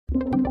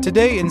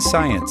Today in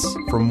Science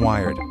from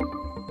Wired.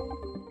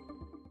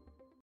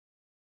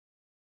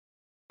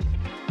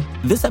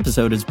 This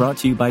episode is brought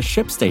to you by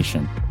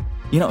ShipStation.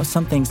 You know,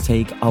 some things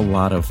take a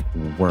lot of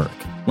work,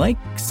 like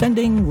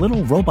sending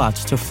little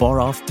robots to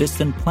far-off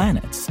distant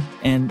planets.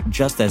 And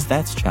just as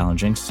that's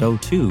challenging, so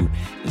too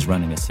is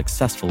running a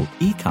successful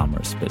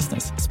e-commerce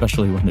business,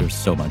 especially when there's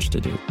so much to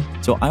do.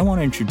 So I want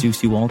to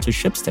introduce you all to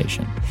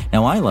ShipStation.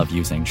 Now, I love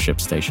using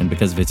ShipStation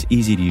because of its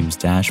easy-to-use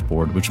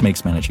dashboard, which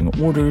makes managing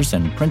orders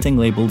and printing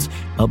labels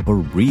a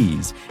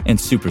breeze and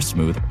super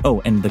smooth.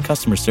 Oh, and the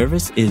customer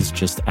service is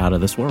just out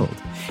of this world.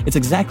 It's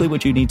exactly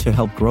what you need to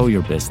help grow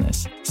your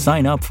business.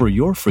 Sign up for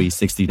your free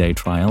 60-day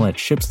trial at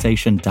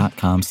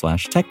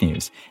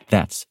shipstation.com/technews.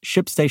 That's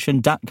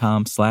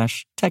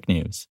shipstation.com/technews.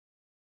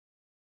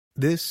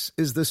 This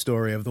is the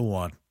story of the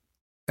one.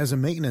 As a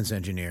maintenance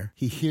engineer,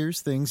 he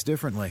hears things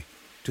differently.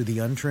 To the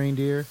untrained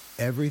ear,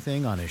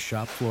 everything on his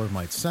shop floor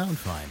might sound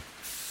fine,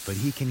 but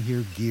he can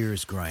hear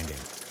gears grinding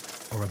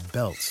or a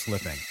belt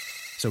slipping.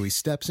 So he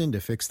steps in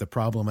to fix the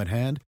problem at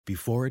hand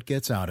before it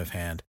gets out of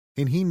hand.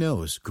 And he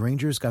knows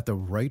Grainger's got the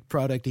right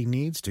product he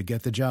needs to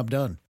get the job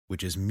done,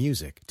 which is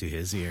music to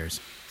his ears.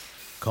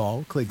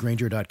 Call, click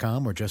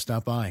Grainger.com, or just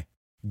stop by.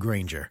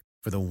 Grainger,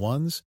 for the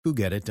ones who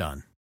get it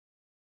done.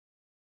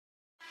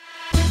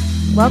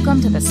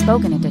 Welcome to the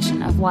spoken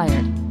edition of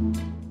Wired.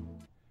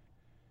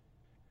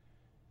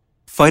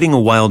 Fighting a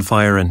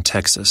wildfire in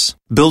Texas,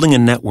 building a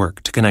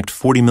network to connect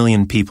 40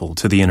 million people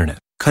to the internet,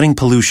 cutting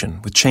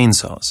pollution with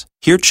chainsaws.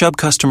 Hear Chubb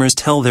customers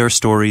tell their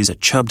stories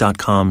at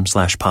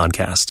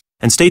chubb.com/podcast.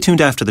 And stay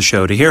tuned after the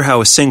show to hear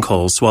how a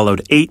sinkhole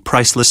swallowed 8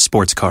 priceless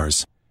sports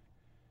cars.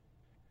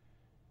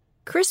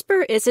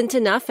 CRISPR isn't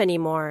enough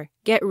anymore.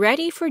 Get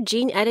ready for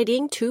Gene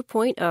Editing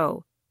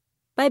 2.0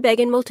 by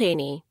Megan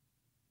Multaney.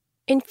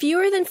 In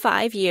fewer than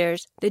 5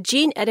 years, the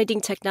gene editing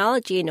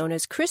technology known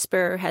as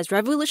CRISPR has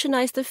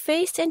revolutionized the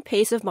face and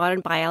pace of modern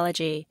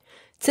biology.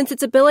 Since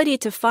its ability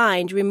to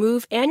find,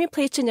 remove, and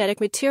replace genetic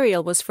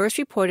material was first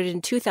reported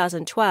in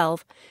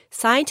 2012,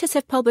 scientists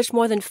have published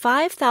more than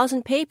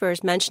 5,000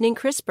 papers mentioning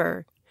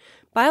CRISPR.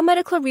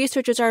 Biomedical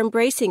researchers are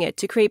embracing it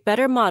to create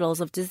better models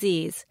of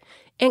disease.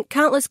 And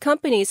countless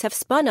companies have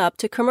spun up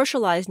to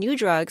commercialize new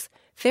drugs,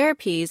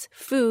 therapies,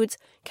 foods,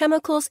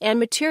 chemicals, and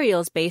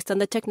materials based on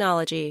the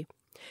technology.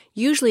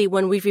 Usually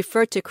when we've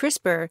referred to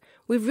CRISPR,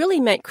 we've really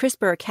meant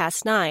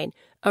CRISPR-Cas9,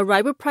 a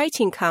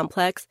riboprotein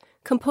complex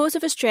composed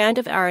of a strand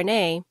of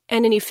RNA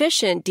and an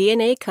efficient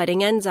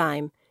DNA-cutting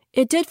enzyme.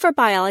 It did for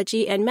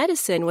biology and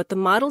medicine what the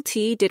Model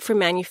T did for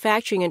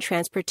manufacturing and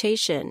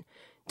transportation,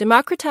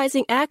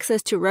 democratizing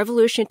access to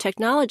revolutionary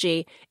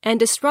technology and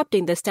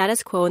disrupting the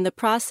status quo in the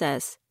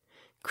process.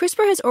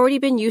 CRISPR has already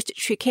been used to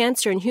treat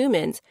cancer in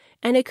humans,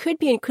 and it could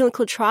be in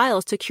clinical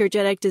trials to cure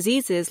genetic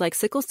diseases like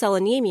sickle cell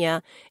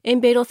anemia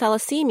and beta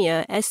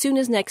thalassemia as soon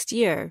as next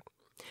year.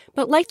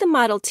 But like the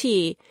Model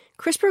T,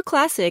 CRISPR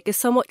Classic is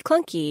somewhat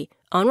clunky,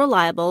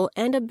 unreliable,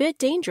 and a bit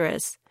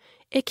dangerous.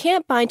 It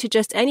can't bind to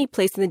just any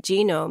place in the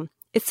genome.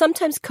 It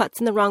sometimes cuts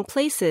in the wrong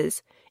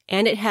places,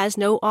 and it has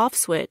no off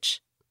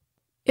switch.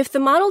 If the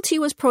Model T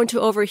was prone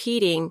to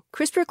overheating,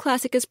 CRISPR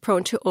Classic is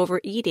prone to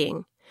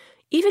overeating.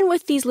 Even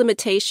with these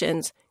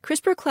limitations,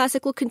 CRISPR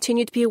Classic will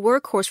continue to be a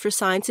workhorse for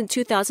science in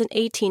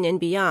 2018 and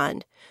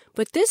beyond.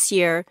 But this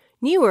year,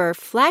 newer,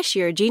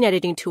 flashier gene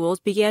editing tools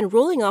began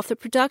rolling off the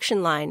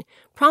production line,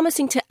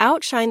 promising to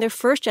outshine their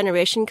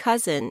first-generation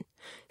cousin.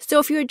 So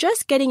if you're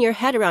just getting your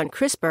head around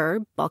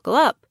CRISPR, buckle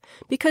up,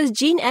 because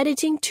Gene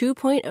Editing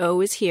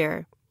 2.0 is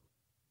here.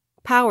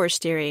 Power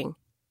steering.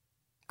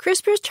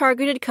 CRISPR's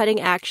targeted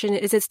cutting action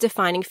is its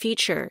defining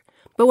feature.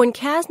 But when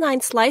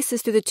Cas9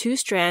 slices through the 2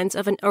 strands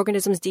of an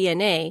organism's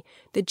DNA,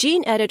 the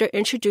gene editor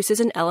introduces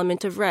an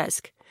element of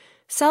risk.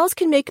 Cells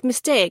can make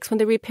mistakes when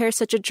they repair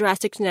such a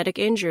drastic genetic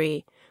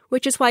injury,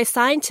 which is why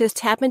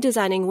scientists have been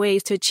designing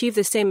ways to achieve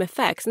the same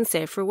effects in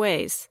safer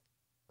ways.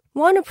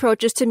 One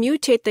approach is to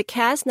mutate the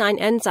Cas9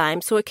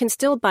 enzyme so it can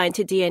still bind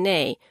to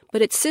DNA,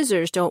 but its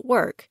scissors don't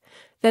work.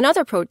 Then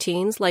other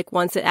proteins, like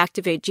ones that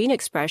activate gene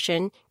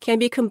expression, can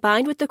be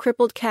combined with the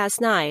crippled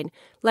Cas9,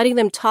 letting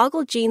them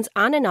toggle genes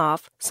on and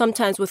off,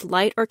 sometimes with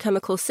light or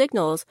chemical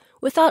signals,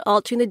 without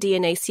altering the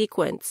DNA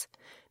sequence.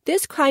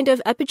 This kind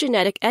of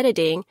epigenetic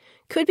editing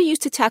could be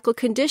used to tackle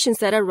conditions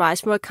that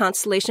arise from a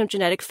constellation of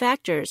genetic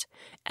factors,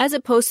 as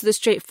opposed to the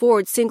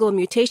straightforward single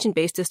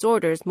mutation-based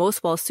disorders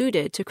most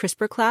well-suited to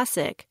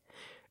CRISPR-Classic.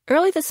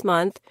 Early this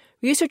month,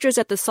 researchers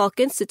at the Salk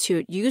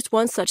Institute used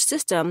one such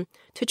system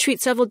to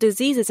treat several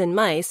diseases in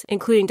mice,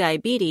 including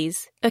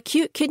diabetes,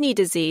 acute kidney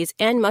disease,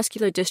 and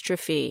muscular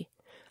dystrophy.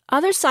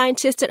 Other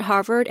scientists at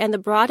Harvard and the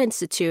Broad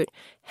Institute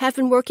have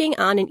been working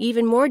on an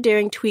even more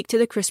daring tweak to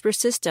the CRISPR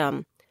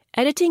system,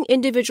 editing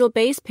individual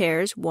base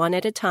pairs one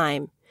at a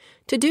time.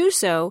 To do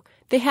so,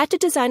 they had to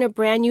design a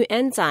brand new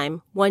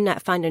enzyme, one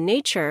not found in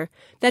nature,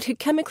 that could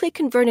chemically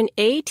convert an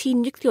AT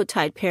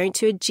nucleotide pairing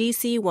to a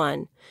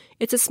GC1.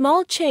 It's a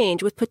small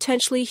change with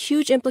potentially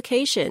huge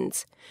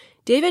implications.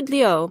 David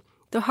Liu,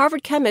 the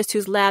Harvard chemist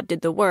whose lab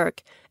did the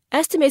work,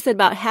 estimates that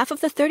about half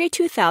of the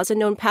 32,000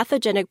 known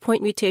pathogenic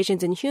point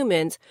mutations in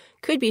humans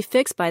could be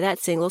fixed by that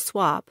single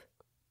swap.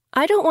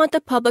 I don't want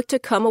the public to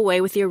come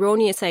away with the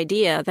erroneous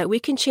idea that we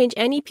can change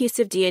any piece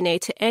of DNA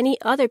to any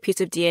other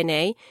piece of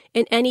DNA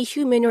in any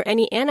human or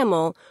any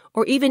animal,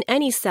 or even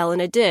any cell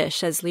in a dish,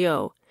 says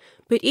Liu.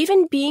 But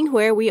even being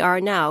where we are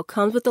now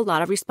comes with a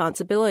lot of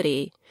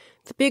responsibility.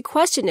 The big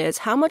question is,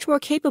 how much more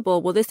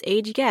capable will this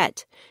age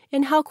get?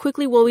 And how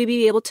quickly will we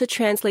be able to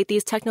translate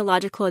these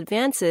technological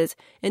advances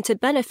into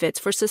benefits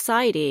for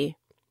society?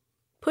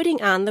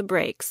 Putting on the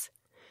brakes.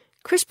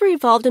 CRISPR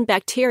evolved in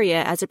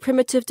bacteria as a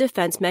primitive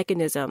defense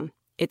mechanism.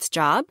 Its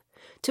job?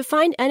 To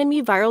find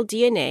enemy viral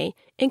DNA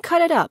and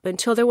cut it up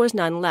until there was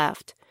none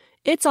left.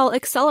 It's all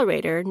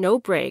accelerator, no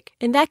brake,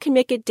 and that can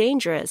make it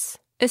dangerous,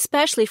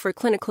 especially for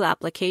clinical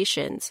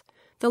applications.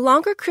 The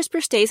longer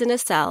CRISPR stays in a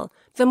cell,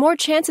 the more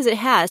chances it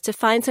has to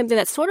find something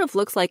that sort of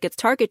looks like its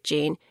target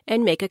gene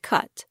and make a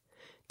cut.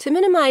 To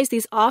minimize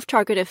these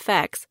off-target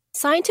effects,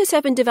 scientists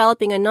have been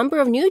developing a number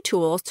of new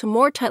tools to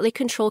more tightly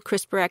control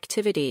CRISPR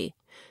activity.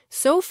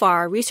 So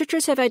far,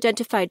 researchers have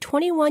identified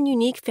 21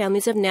 unique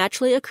families of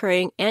naturally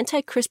occurring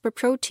anti-CRISPR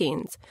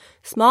proteins,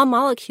 small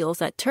molecules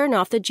that turn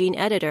off the gene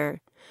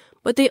editor.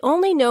 But they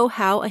only know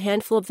how a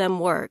handful of them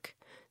work.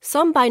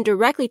 Some bind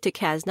directly to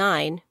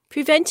Cas9,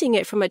 preventing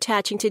it from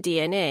attaching to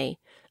DNA.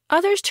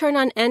 Others turn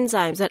on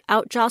enzymes that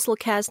outjostle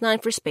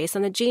Cas9 for space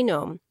on the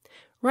genome.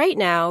 Right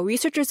now,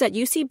 researchers at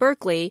UC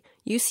Berkeley,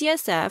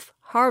 UCSF,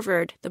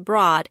 Harvard, the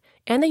Broad,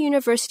 and the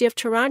University of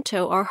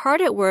Toronto are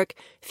hard at work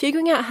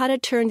figuring out how to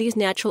turn these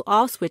natural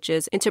off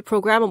switches into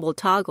programmable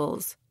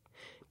toggles.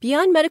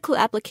 Beyond medical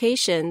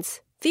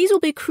applications, these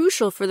will be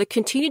crucial for the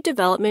continued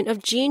development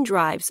of gene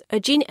drives, a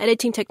gene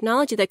editing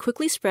technology that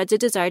quickly spreads a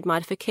desired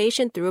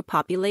modification through a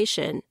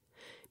population.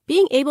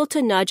 Being able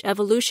to nudge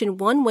evolution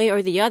one way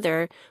or the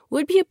other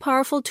would be a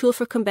powerful tool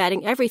for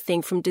combating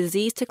everything from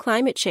disease to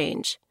climate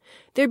change.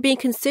 They're being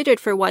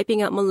considered for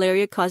wiping out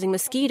malaria-causing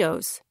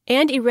mosquitoes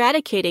and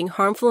eradicating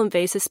harmful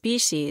invasive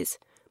species.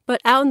 But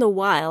out in the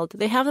wild,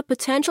 they have the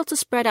potential to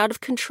spread out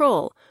of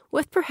control,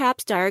 with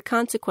perhaps dire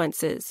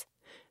consequences.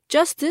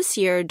 Just this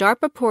year,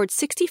 DARPA poured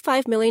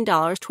 $65 million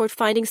toward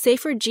finding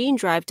safer gene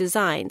drive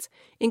designs,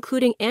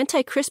 including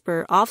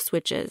anti-CRISPR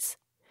off-switches.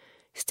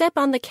 Step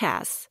on the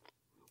Cas.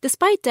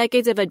 Despite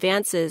decades of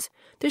advances,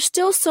 there's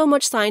still so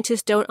much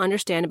scientists don't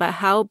understand about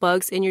how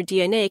bugs in your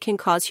DNA can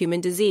cause human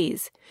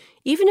disease.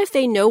 Even if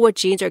they know what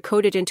genes are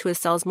coded into a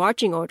cell's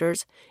marching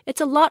orders,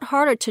 it's a lot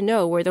harder to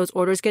know where those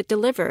orders get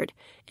delivered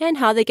and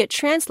how they get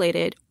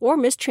translated or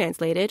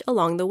mistranslated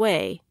along the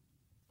way.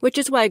 Which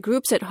is why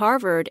groups at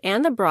Harvard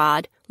and the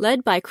Broad,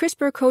 led by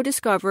CRISPR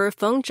co-discoverer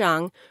Feng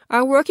Zhang,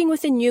 are working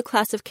with a new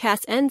class of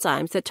Cas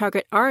enzymes that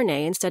target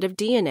RNA instead of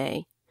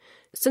DNA.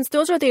 Since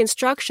those are the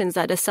instructions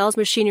that a cell's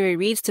machinery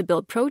reads to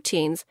build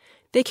proteins,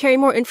 they carry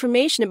more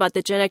information about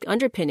the genetic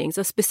underpinnings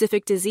of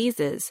specific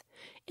diseases.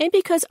 And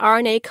because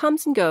RNA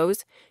comes and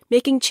goes,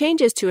 making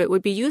changes to it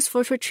would be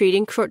useful for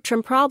treating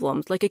short-term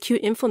problems like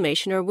acute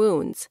inflammation or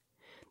wounds.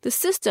 The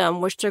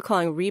system, which they're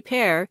calling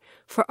Repair,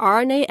 for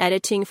RNA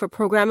editing for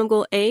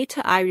programmable A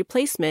to I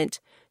replacement,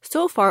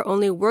 so far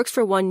only works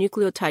for one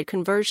nucleotide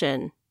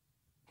conversion.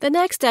 The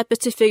next step is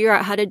to figure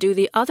out how to do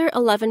the other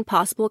 11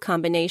 possible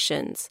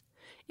combinations.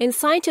 And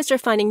scientists are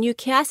finding new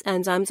Cas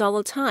enzymes all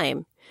the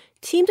time.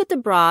 Teams at the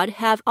Broad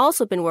have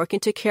also been working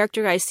to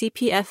characterize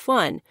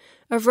CPF1,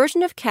 a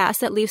version of Cas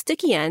that leaves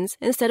sticky ends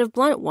instead of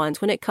blunt ones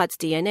when it cuts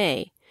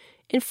DNA.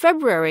 In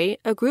February,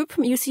 a group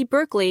from UC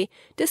Berkeley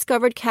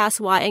discovered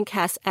Cas-Y and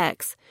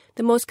Cas-X,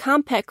 the most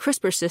compact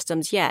CRISPR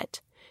systems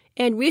yet.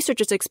 And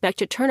researchers expect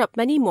to turn up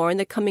many more in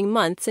the coming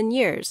months and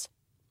years.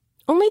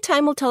 Only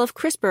time will tell if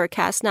CRISPR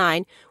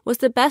Cas9 was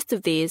the best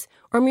of these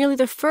or merely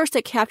the first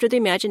that captured the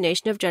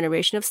imagination of a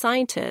generation of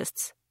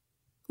scientists.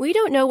 We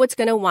don't know what's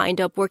going to wind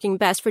up working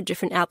best for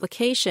different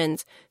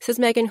applications, says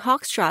Megan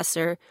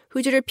Hochstrasser,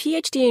 who did her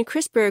PhD in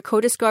CRISPR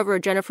co-discoverer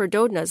Jennifer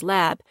Doudna's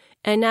lab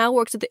and now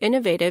works at the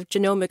innovative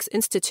Genomics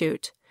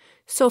Institute.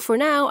 So for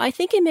now, I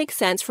think it makes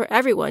sense for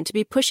everyone to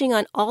be pushing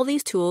on all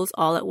these tools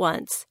all at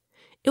once.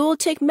 It will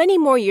take many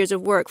more years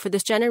of work for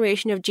this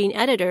generation of gene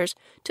editors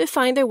to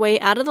find their way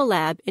out of the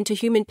lab into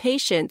human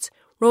patients,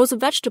 rows of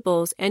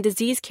vegetables, and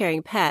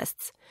disease-carrying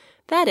pests.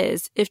 That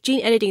is, if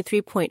gene editing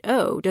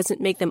 3.0 doesn't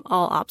make them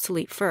all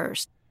obsolete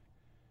first.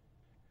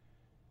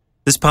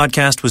 This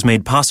podcast was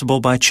made possible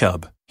by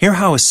Chubb. Hear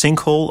how a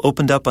sinkhole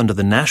opened up under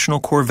the National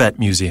Corvette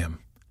Museum.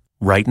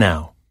 Right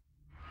now.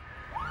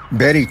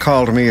 Betty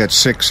called me at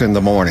 6 in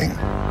the morning.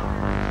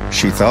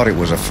 She thought it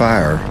was a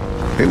fire.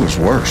 It was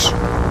worse.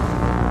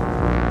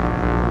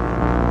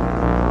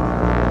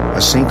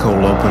 A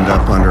sinkhole opened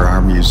up under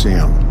our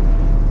museum.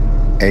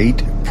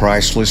 8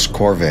 priceless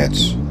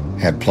Corvettes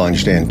had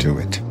plunged into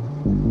it.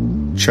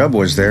 Chubb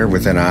was there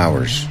within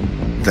hours.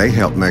 They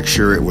helped make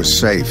sure it was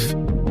safe.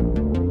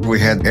 We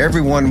had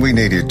everyone we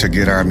needed to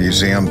get our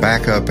museum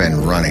back up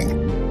and running.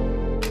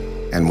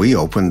 And we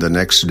opened the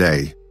next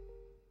day.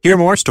 Hear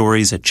more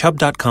stories at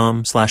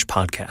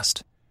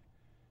chubb.com/podcast.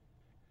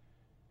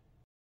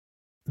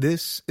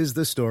 This is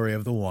the story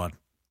of the one.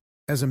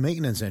 As a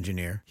maintenance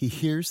engineer, he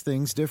hears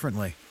things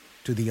differently.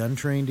 To the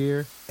untrained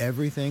ear,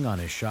 everything on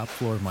his shop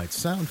floor might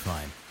sound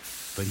fine,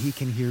 but he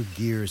can hear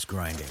gears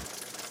grinding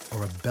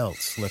or a belt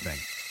slipping.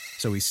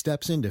 So he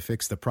steps in to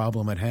fix the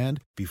problem at hand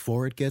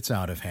before it gets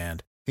out of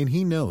hand. And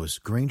he knows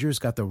Grainger's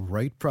got the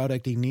right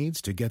product he needs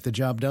to get the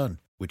job done,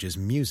 which is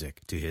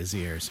music to his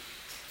ears.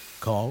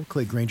 Call,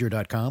 click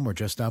Grainger.com, or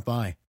just stop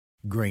by.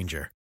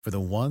 Grainger, for the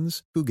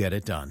ones who get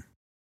it done.